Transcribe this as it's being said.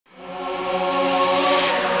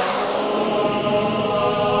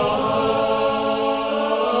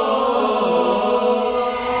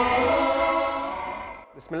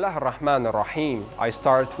Bismillah ar-Rahman ar-Rahim. I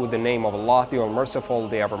start with the name of Allah, the All-Merciful,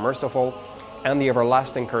 the Ever-Merciful, and the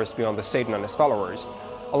Everlasting, curse be on the Satan and his followers.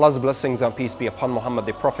 Allah's blessings and peace be upon Muhammad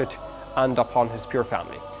the Prophet and upon his pure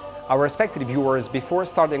family. Our respected viewers, before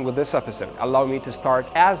starting with this episode, allow me to start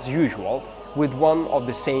as usual with one of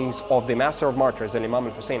the sayings of the Master of Martyrs,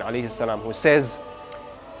 Imam Hussein alayhi salam, who says,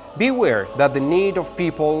 "Beware that the need of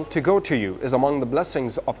people to go to you is among the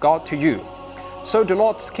blessings of God to you. So do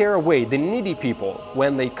not scare away the needy people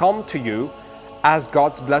when they come to you, as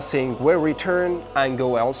God's blessing will return and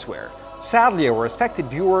go elsewhere." Sadly, our respected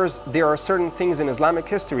viewers, there are certain things in Islamic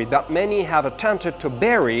history that many have attempted to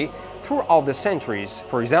bury throughout the centuries.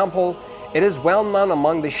 For example, it is well known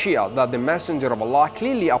among the Shi'a that the Messenger of Allah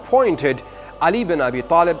clearly appointed Ali bin Abi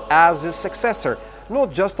Talib as his successor, not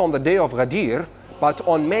just on the day of Ghadir, but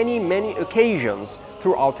on many occasions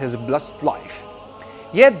throughout his blessed life.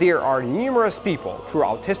 Yet there are numerous people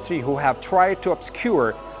throughout history who have tried to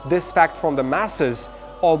obscure this fact from the masses,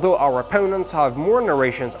 although our opponents have more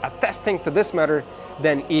narrations attesting to this matter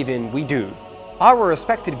than even we do. Our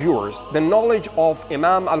respected viewers, the knowledge of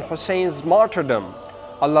Imam al-Hussein's martyrdom,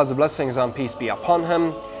 Allah's blessings and peace be upon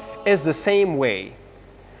him, is the same way.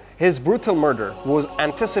 His brutal murder was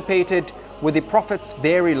anticipated with the Prophet's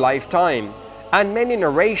very lifetime, and many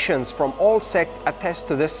narrations from all sects attest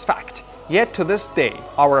to this fact. Yet to this day,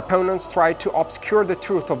 our opponents try to obscure the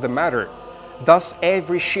truth of the matter. Thus,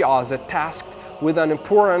 every Shia is tasked with an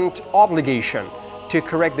important obligation to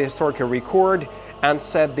correct the historical record and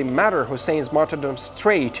set the matter Hussein's martyrdom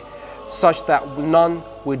straight, such that none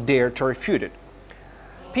would dare to refute it.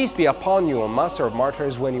 Peace be upon you, O Master of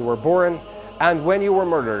Martyrs, when you were born, and when you were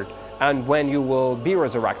murdered, and when you will be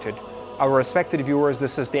resurrected. Our respected viewers,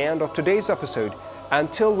 this is the end of today's episode.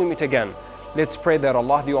 Until we meet again, let's pray that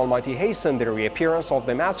Allah the Almighty hasten the reappearance of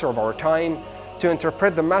the Master of our time to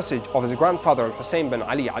interpret the message of his grandfather Hussein bin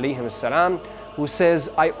Ali alayhi salam, who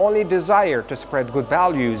says, "I only desire to spread good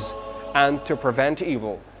values and to prevent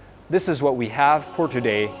evil." This is what we have for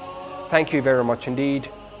today. Thank you very much indeed.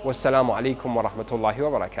 Wassalamu alaikum wa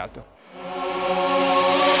rahmatullahi wa barakatuh.